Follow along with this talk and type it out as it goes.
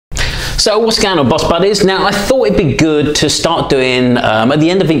So what's going on, boss buddies? Now I thought it'd be good to start doing at the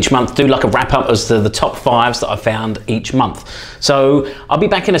end of each month, do like a wrap up as to the top 5s that I found each month. So I'll be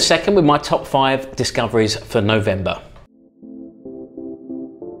back in a second with my top 5 discoveries for November.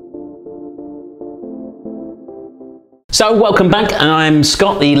 So welcome back, and I'm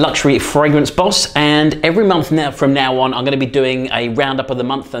Scott, the luxury fragrance boss, and every month now from now on I'm going to be doing a roundup of the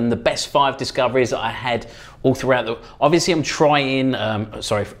month and the best 5 discoveries that I had all throughout the, obviously I'm trying,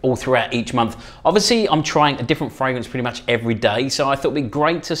 all throughout each month. Obviously I'm trying a different fragrance pretty much every day, so I thought it'd be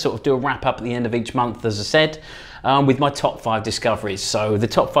great to sort of do a wrap up at the end of each month, as I said, with my top 5 discoveries. So the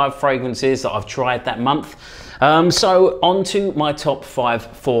top 5 fragrances that I've tried that month. So on to my top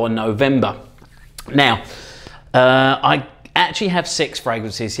 5 for November. Now, I actually have 6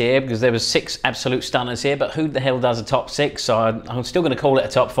 fragrances here because there was 6 absolute stunners here, but who the hell does a top 6? So I'm still going to call it a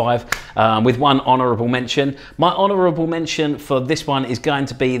top 5 with one honourable mention. My honourable mention for this one is going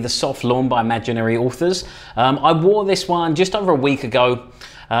to be the Soft Lawn by Imaginary Authors. I wore this one just over a week ago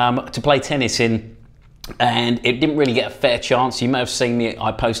to play tennis in, and it didn't really get a fair chance. You may have seen me,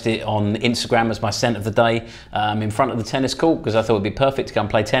 I posted it on Instagram as my scent of the day in front of the tennis court because I thought it'd be perfect to go and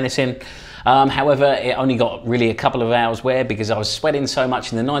play tennis in. However, it only got really a couple of hours wear because I was sweating so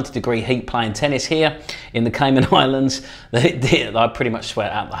much in the 90-degree heat playing tennis here in the Cayman Islands that I pretty much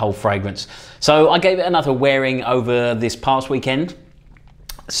sweat out the whole fragrance. So I gave it another wearing over this past weekend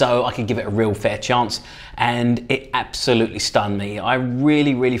so I could give it a real fair chance, and it absolutely stunned me. I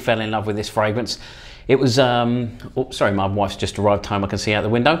really fell in love with this fragrance. It was, oh, sorry, my wife's just arrived home, I can see out the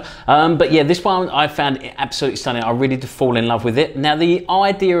window. But yeah, this one I found absolutely stunning. I really did fall in love with it. Now, the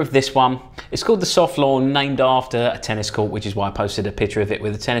idea of this one, it's called the Soft Lawn, named after a tennis court, which is why I posted a picture of it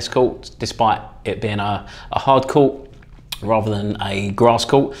with a tennis court, despite it being a hard court rather than a grass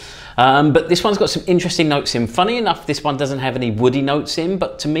court. But this one's got some interesting notes in. Funny enough, this one doesn't have any woody notes in,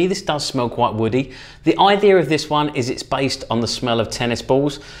 but to me this does smell quite woody. The idea of this one is it's based on the smell of tennis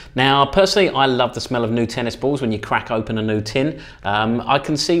balls. Now, personally, I love the smell of new tennis balls when you crack open a new tin. I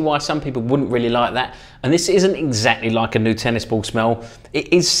can see why some people wouldn't really like that. And this isn't exactly like a new tennis ball smell.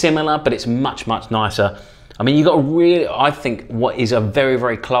 It is similar, but it's much nicer. I mean, you got a really, I think, what is a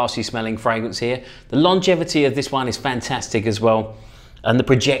very classy smelling fragrance here. The longevity of this one is fantastic as well. And the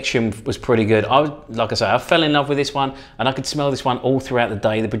projection was pretty good. Like I say, I fell in love with this one, and I could smell this one all throughout the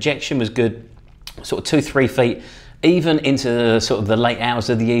day. The projection was good, sort of 2-3 feet, even into sort of the late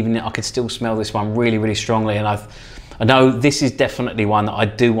hours of the evening. I could still smell this one really strongly, and I know this is definitely one that I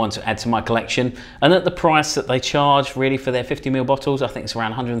do want to add to my collection. And at the price that they charge really for their 50ml bottles, I think it's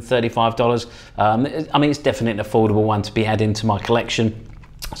around $135. I mean, it's definitely an affordable one to be added to my collection.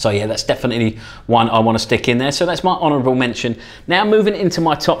 So yeah, that's definitely one I want to stick in there. So that's my honourable mention. Now moving into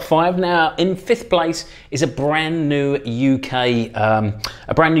my top 5. Now in 5th place is a brand new UK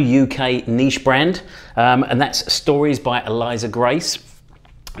niche brand, and that's Stories by Eliza Grace.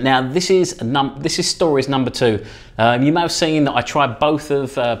 Now this is Stories number 2. You may have seen that I tried both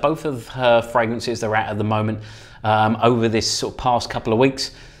of her fragrances they're at the moment over this sort of past couple of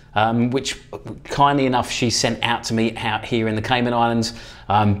weeks. Which kindly enough she sent out to me out here in the Cayman Islands,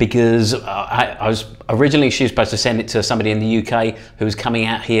 because I was originally, she was supposed to send it to somebody in the UK who was coming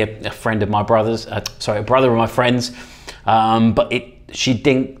out here, a friend of my brother's, a brother of my friend's, but she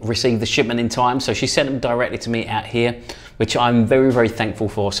didn't receive the shipment in time, so she sent them directly to me out here, which I'm very thankful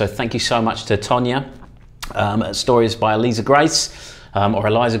for. So thank you so much to Tonya at Stories by Eliza Grace, or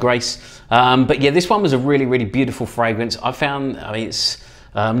Eliza Grace. But yeah, this one was a really beautiful fragrance. I found, I mean, it's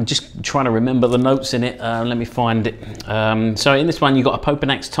just trying to remember the notes in it. Let me find it. So in this one, you've got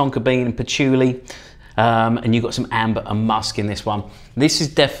Opoponax, Tonka bean, and Patchouli, and you've got some amber and musk in this one. This is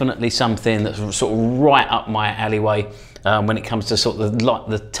definitely something that's sort of right up my alleyway when it comes to sort of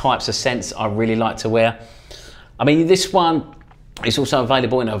the types of scents I really like to wear. I mean, this one is also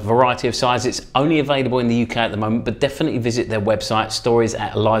available in a variety of sizes. It's only available in the UK at the moment, but definitely visit their website,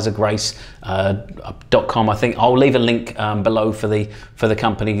 stories@elizagrace.com. I think I'll leave a link below for the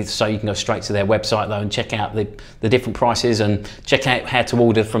company, so you can go straight to their website though and check out the different prices and check out how to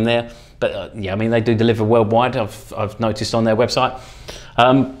order from there. But yeah, I mean, they do deliver worldwide. I've noticed on their website.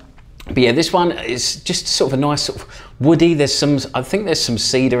 But yeah, this one is just sort of a nice sort of woody. I think there's some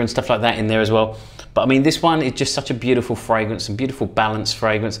cedar and stuff like that in there as well. But I mean, this one is just such a beautiful fragrance and beautiful balanced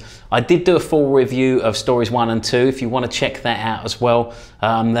fragrance. I did do a full review of Stories 1 and 2 if you want to check that out as well.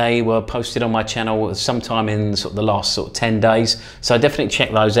 They were posted on my channel sometime in sort of the last sort of 10 days. So definitely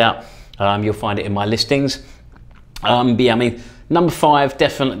check those out. You'll find it in my listings. But yeah, I mean, number 5,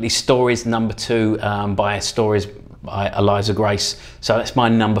 definitely Stories number 2 by Stories by Eliza Grace. So that's my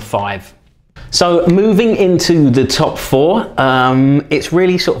number 5. So moving into the top four, it's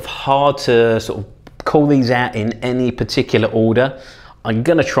really sort of hard to sort of call these out in any particular order. I'm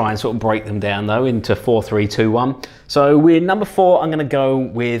going to try and sort of break them down though into 4, 3, 2, 1. So with number 4, I'm going to go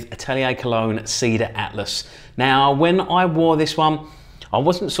with Atelier Cologne Cedre Atlas. Now, when I wore this one, I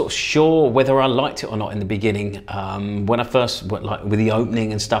wasn't sort of sure whether I liked it or not in the beginning, when I first went like with the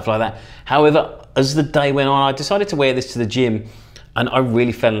opening and stuff like that. However, as the day went on, I decided to wear this to the gym, and I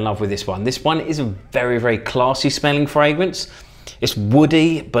really fell in love with this one. This one is a very, very classy smelling fragrance. It's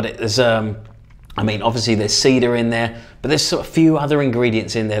woody, but it is, I mean, obviously there's cedar in there, but there's sort of a few other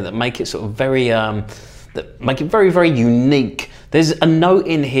ingredients in there that make it sort of very, that make it very, very unique. There's a note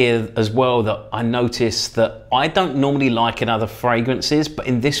in here as well that I noticed that I don't normally like in other fragrances, but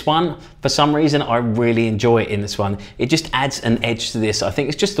in this one, for some reason, I really enjoy it in this one. It just adds an edge to this. I think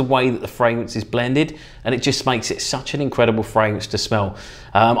it's just the way that the fragrance is blended, and it just makes it such an incredible fragrance to smell.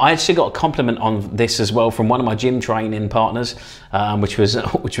 I actually got a compliment on this as well from one of my gym training partners, which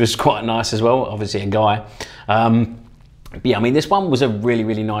was quite nice as well, obviously a guy. Yeah, I mean, this one was a really,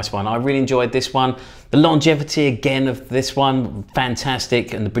 really nice one. I really enjoyed this one. The longevity again of this one,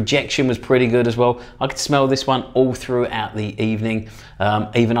 fantastic, and the projection was pretty good as well. I could smell this one all throughout the evening,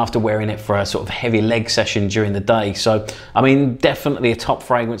 even after wearing it for a sort of heavy leg session during the day. So, I mean, definitely a top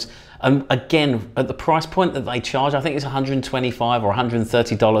fragrance. Again, at the price point that they charge, I think it's $125 or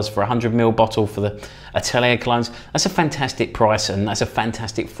 $130 for a 100ml bottle for the Atelier Colognes. That's a fantastic price, and that's a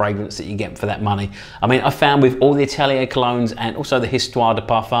fantastic fragrance that you get for that money. I mean, I found with all the Atelier Colognes and also the Histoire de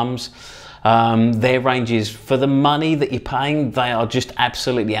Parfums, their ranges, for the money that you're paying, they are just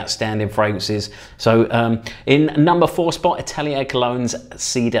absolutely outstanding fragrances. So in number 4 spot, Atelier Cologne's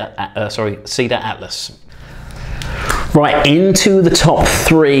Cedre Atlas. Right, into the top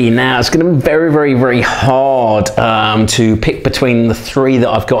 3. Now, it's going to be very, very, very hard to pick between the 3 that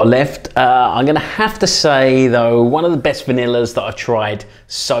I've got left. I'm going to have to say, though, one of the best vanillas that I've tried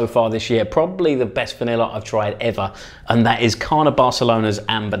so far this year, probably the best vanilla I've tried ever, and that is Carner Barcelona's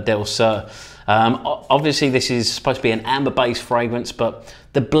Ambar del Sur. Obviously, this is supposed to be an amber-based fragrance, but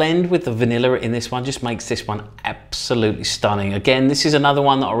the blend with the vanilla in this one just makes this one absolutely stunning. Again, this is another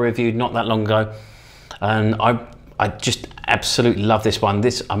one that I reviewed not that long ago, and I just absolutely love this one.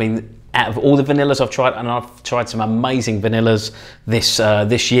 I mean, out of all the vanillas I've tried, and I've tried some amazing vanillas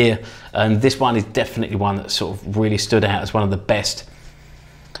this year, and this one is definitely one that sort of really stood out as one of the best.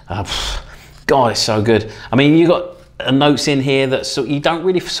 God, it's so good. I mean, you got notes in here that you don't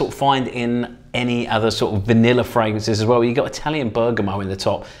really sort of find in any other sort of vanilla fragrances as well. You got Italian Bergamot in the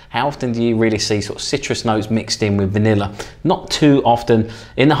top. How often do you really see sort of citrus notes mixed in with vanilla? Not too often.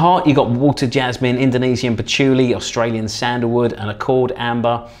 In the heart, you got water jasmine, Indonesian patchouli, Australian sandalwood, and accord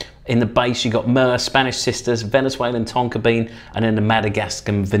amber. In the base, you got myrrh, Spanish sisters, Venezuelan tonka bean, and then the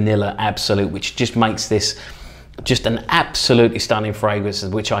Madagascan vanilla absolute, which just makes this just an absolutely stunning fragrance,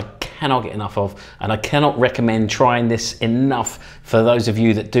 which I cannot get enough of, and I cannot recommend trying this enough for those of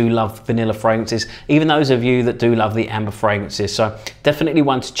you that do love vanilla fragrances, even those of you that do love the amber fragrances. So definitely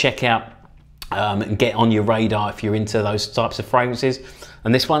one to check out and get on your radar if you're into those types of fragrances.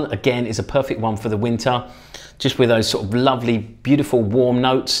 And this one again is a perfect one for the winter, just with those sort of lovely, beautiful, warm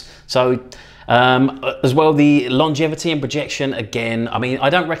notes. So as well, the longevity and projection, again, I mean, I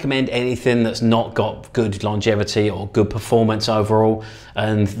don't recommend anything that's not got good longevity or good performance overall.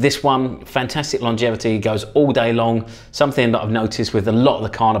 And this one, fantastic longevity, goes all day long. Something that I've noticed with a lot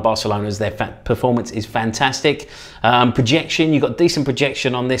of the Carner Barcelonas, their performance is fantastic. Projection, you've got decent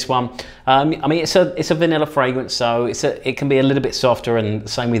projection on this one. I mean, it's a vanilla fragrance, so it can be a little bit softer, and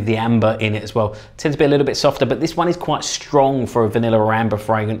same with the amber in it as well. It tends to be a little bit softer, but this one is quite strong for a vanilla or amber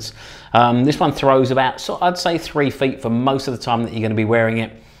fragrance. This one throws about, so I'd say 3 feet for most of the time that you're going to be wearing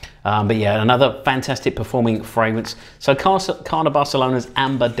it. But yeah, another fantastic performing fragrance. So Carner Barcelona's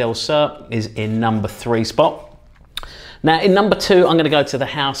Ambar del Sur is in number 3 spot. Now in number 2, I'm going to go to the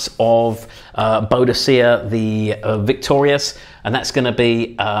house of Boadicea the Victorious, and that's going to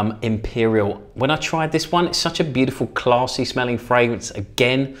be Imperial. When I tried this one, it's such a beautiful, classy smelling fragrance.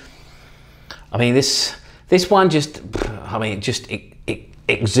 Again, I mean, this one just, I mean, it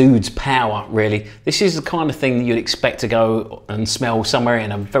exudes power, really. This is the kind of thing that you'd expect to go and smell somewhere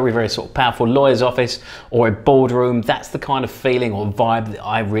in a very, very sort of powerful lawyer's office or a boardroom. That's the kind of feeling or vibe that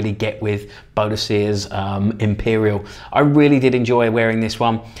I really get with Boadicea's Imperial. I really did enjoy wearing this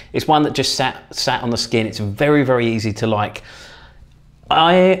one. It's one that just sat on the skin. It's very, very easy to like.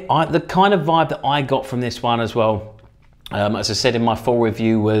 The kind of vibe that I got from this one as well, as I said in my full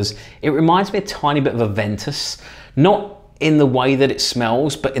review, was it reminds me a tiny bit of a Ventus. Not in the way that it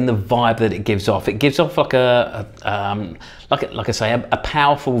smells, but in the vibe that it gives off. It gives off like like I say, a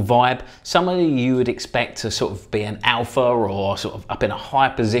powerful vibe. Somebody you would expect to sort of be an alpha or sort of up in a high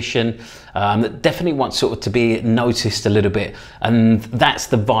position, that definitely wants sort of to be noticed a little bit. And that's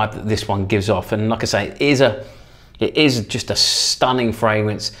the vibe that this one gives off. And like I say, it is just a stunning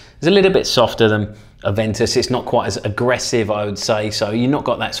fragrance. It's a little bit softer than Aventus. It's not quite as aggressive, I would say, so you've not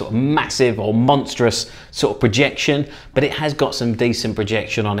got that sort of massive or monstrous sort of projection, but it has got some decent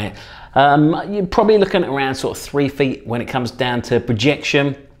projection on it. You're probably looking at around sort of 3 feet when it comes down to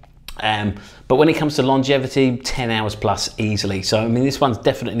projection, but when it comes to longevity, 10 hours plus easily. So I mean, this one's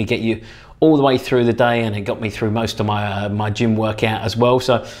definitely get you all the way through the day, and it got me through most of my my gym workout as well.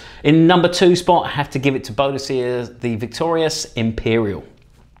 So in number 2 spot, I have to give it to Boadicea, the Victorious Imperial.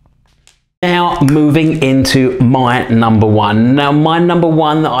 Now moving into my number 1. Now my number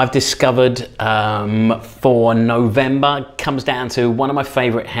 1 that I've discovered for November comes down to one of my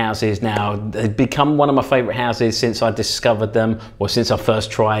favourite houses. Now they've become one of my favourite houses since I discovered them, or since I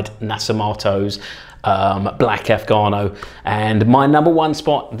first tried Nascimato's Black Afghano. And my number 1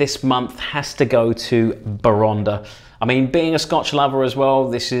 spot this month has to go to Baronda. I mean, being a Scotch lover as well,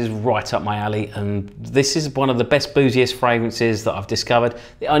 this is right up my alley, and this is one of the best booziest fragrances that I've discovered.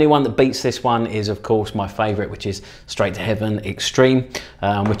 The only one that beats this one is, of course, my favourite, which is Straight to Heaven Extreme,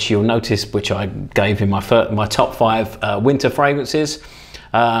 which you'll notice, which I gave in my top 5 winter fragrances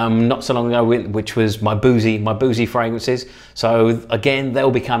not so long ago, which was my boozy fragrances. So again, they'll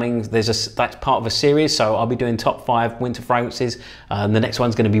be coming. That's part of a series, so I'll be doing top 5 winter fragrances. The next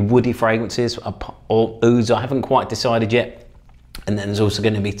one's going to be woody fragrances or ouds. I haven't quite decided yet. And then there's also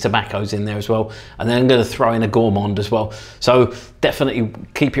going to be tobaccos in there as well. And then I'm going to throw in a gourmand as well. So definitely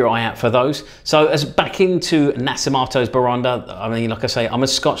keep your eye out for those. So as back into Nascimato's Baronda, I mean, like I say, I'm a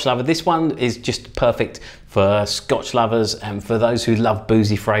Scotch lover. This one is just perfect for Scotch lovers and for those who love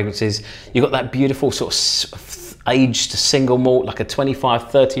boozy fragrances. You've got that beautiful sort of aged single malt, like a 25,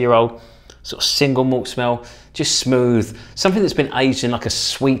 30-year-old sort of single malt smell. Just smooth, something that's been aged in like a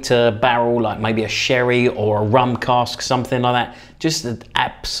sweeter barrel, like maybe a sherry or a rum cask, something like that. Just an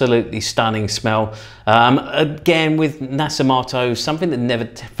absolutely stunning smell. Again, with Nascimato, something that never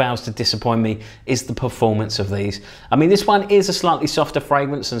fails to disappoint me is the performance of these. I mean, this one is a slightly softer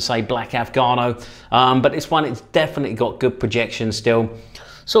fragrance than, say, Black Afghano, but this one, it's definitely got good projection still,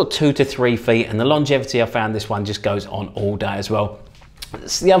 sort of 2 to 3 feet, and the longevity I found this one just goes on all day as well.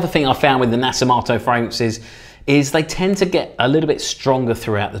 The other thing I found with the Nascimato fragrances is they tend to get a little bit stronger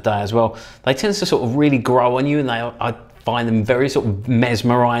throughout the day as well. They tend to sort of really grow on you, and I find them very sort of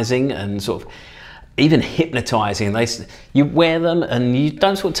mesmerizing and sort of even hypnotizing. You wear them and you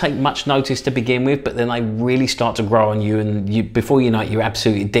don't sort of take much notice to begin with, but then they really start to grow on you, and before you know it, you're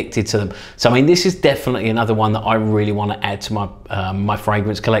absolutely addicted to them. So I mean, this is definitely another one that I really want to add to my my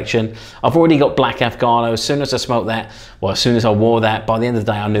fragrance collection. I've already got Black Afghano. As soon as I smelt that, well, as soon as I wore that, by the end of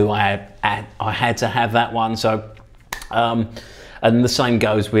the day I knew I had to have that one. So and the same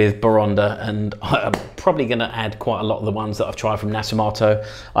goes with Baronda, and I'm probably going to add quite a lot of the ones that I've tried from Nascimato.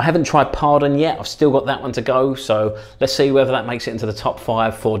 I haven't tried Pardon yet. I've still got that one to go, so let's see whether that makes it into the top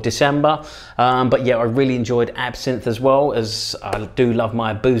 5 for December. But yeah, I really enjoyed Absinthe as well, as I do love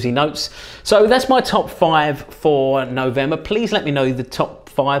my boozy notes. So that's my top 5 for November. Please let me know the top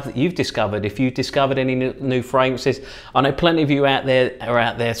 5 that you've discovered. If you've discovered any new fragrances, I know plenty of you out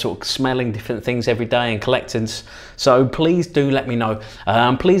there sort of smelling different things every day and collectors. So please do let me know.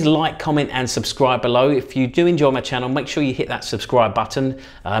 Please like, comment and subscribe below. If you do enjoy my channel, make sure you hit that subscribe button.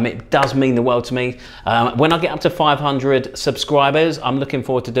 It does mean the world to me. When I get up to 500 subscribers, I'm looking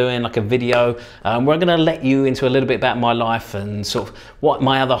forward to doing like a video where I'm going to let you into a little bit about my life and sort of what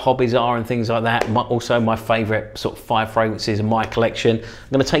my other hobbies are and things like that. Also my favorite sort of 5 fragrances in my collection.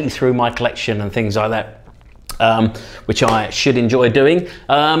 I'm going to take you through my collection and things like that, which I should enjoy doing.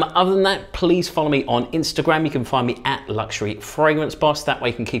 Other than that, please follow me on Instagram. You can find me at Luxury Fragrance Boss. That way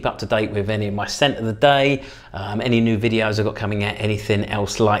you can keep up to date with any of my scent of the day, any new videos I've got coming out, anything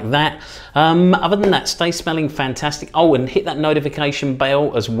else like that. Other than that, stay smelling fantastic. Oh, and hit that notification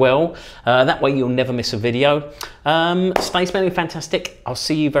bell as well. That way you'll never miss a video. Stay smelling fantastic. I'll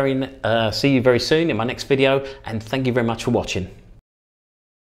see you very soon in my next video, and thank you very much for watching.